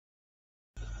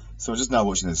So I'm just now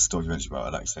watching this documentary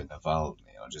about Alexei Navalny,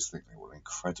 and I'm just thinking, what an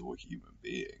incredible human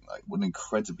being! Like, what an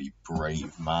incredibly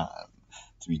brave man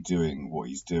to be doing what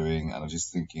he's doing. And I'm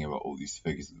just thinking about all these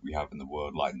figures that we have in the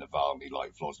world, like Navalny,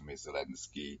 like Vladimir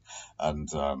Zelensky, and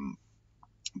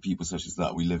people such as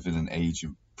that. We live in an age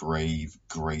of brave,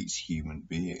 great human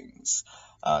beings,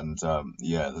 and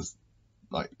yeah, there's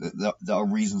like there are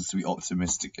reasons to be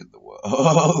optimistic in the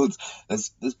world. there's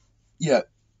yeah,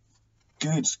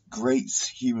 good, great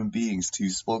human beings to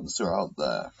sponsor out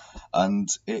there, and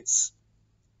it's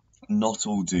not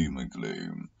all doom and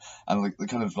gloom. And like the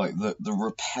kind of like the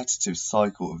repetitive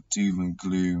cycle of doom and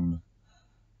gloom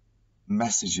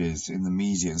messages in the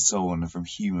media and so on from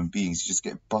human beings, you just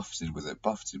get buffeted with it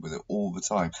all the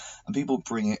time. And people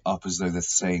bring it up as though they're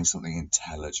saying something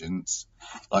intelligent,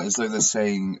 like as though they're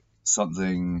saying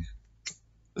something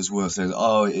that's worth saying.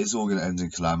 Oh, it's all going to end in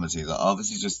calamity. That, oh,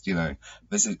 this is just,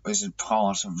 this is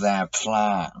part of their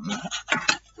plan,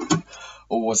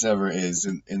 or whatever it is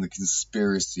in the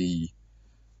conspiracy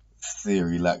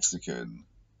theory lexicon.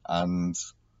 And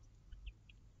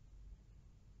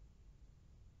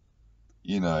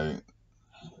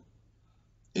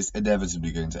it's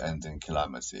inevitably going to end in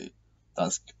calamity.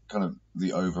 That's kind of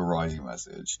the overriding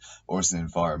message. Or it's an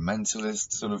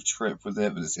environmentalist sort of trip with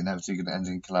it, but it's inevitably going to end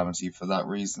in calamity for that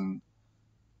reason.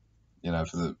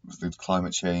 For the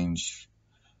climate change,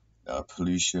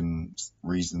 pollution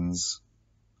reasons.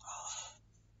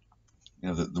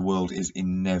 The world is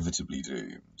inevitably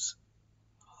doomed.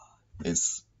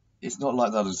 It's not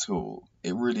like that at all.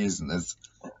 It really isn't.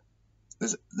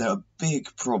 There are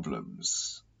big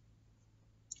problems,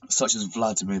 such as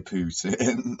Vladimir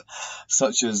Putin,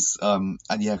 such as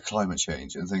climate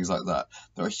change and things like that.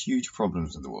 There are huge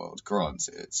problems in the world,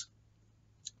 granted,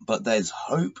 but there's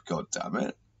hope. God damn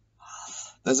it!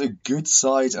 There's a good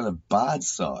side and a bad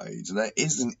side. There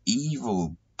is an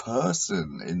evil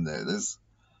person in there. This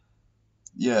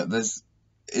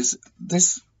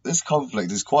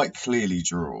conflict is quite clearly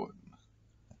drawn.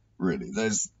 Really,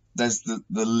 there's the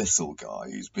little guy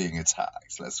who's being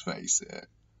attacked. Let's face it.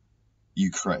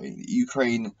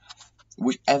 Ukraine,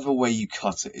 whichever way you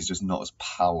cut it, is just not as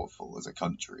powerful as a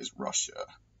country as Russia.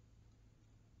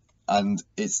 And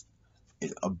it's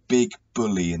a big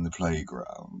bully in the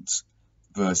playground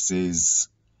versus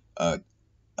a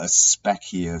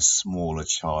speckier, smaller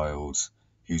child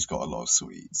who's got a lot of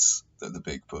sweets that the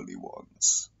big bully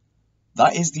wants.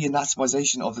 That is the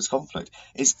anatomization of this conflict.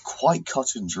 It's quite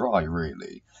cut and dry,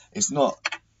 really. It's not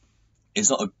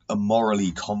a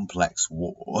morally complex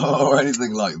war or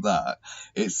anything like that.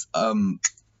 It's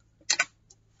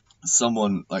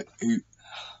someone like who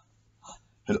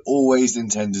had always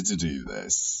intended to do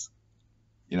this,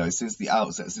 since the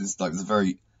outset, since like the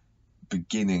very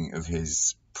beginning of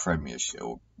his premiership,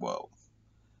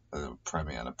 a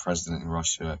premier and a president in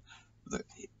Russia,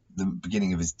 the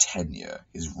beginning of his tenure,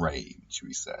 his reign, should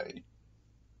we say,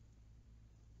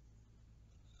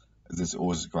 this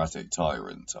autocratic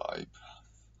tyrant type.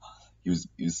 He was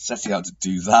setting out to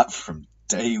do that from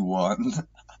day one,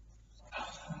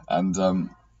 and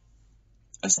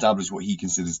establish what he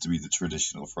considers to be the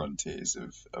traditional frontiers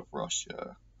of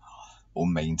Russia, or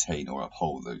maintain or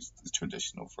uphold the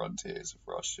traditional frontiers of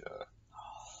Russia.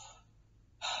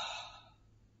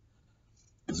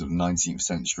 Because of 19th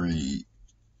century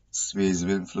spheres of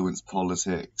influence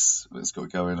politics that's got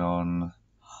going on,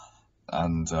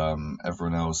 and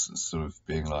everyone else is sort of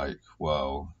being like,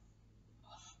 well,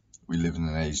 we live in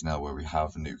an age now where we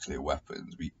have nuclear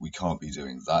weapons. We can't be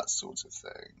doing that sort of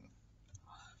thing.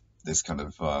 This kind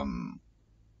of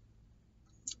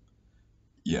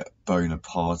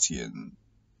Bonapartean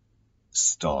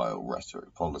style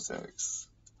rhetoric politics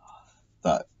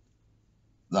that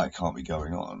can't be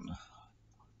going on.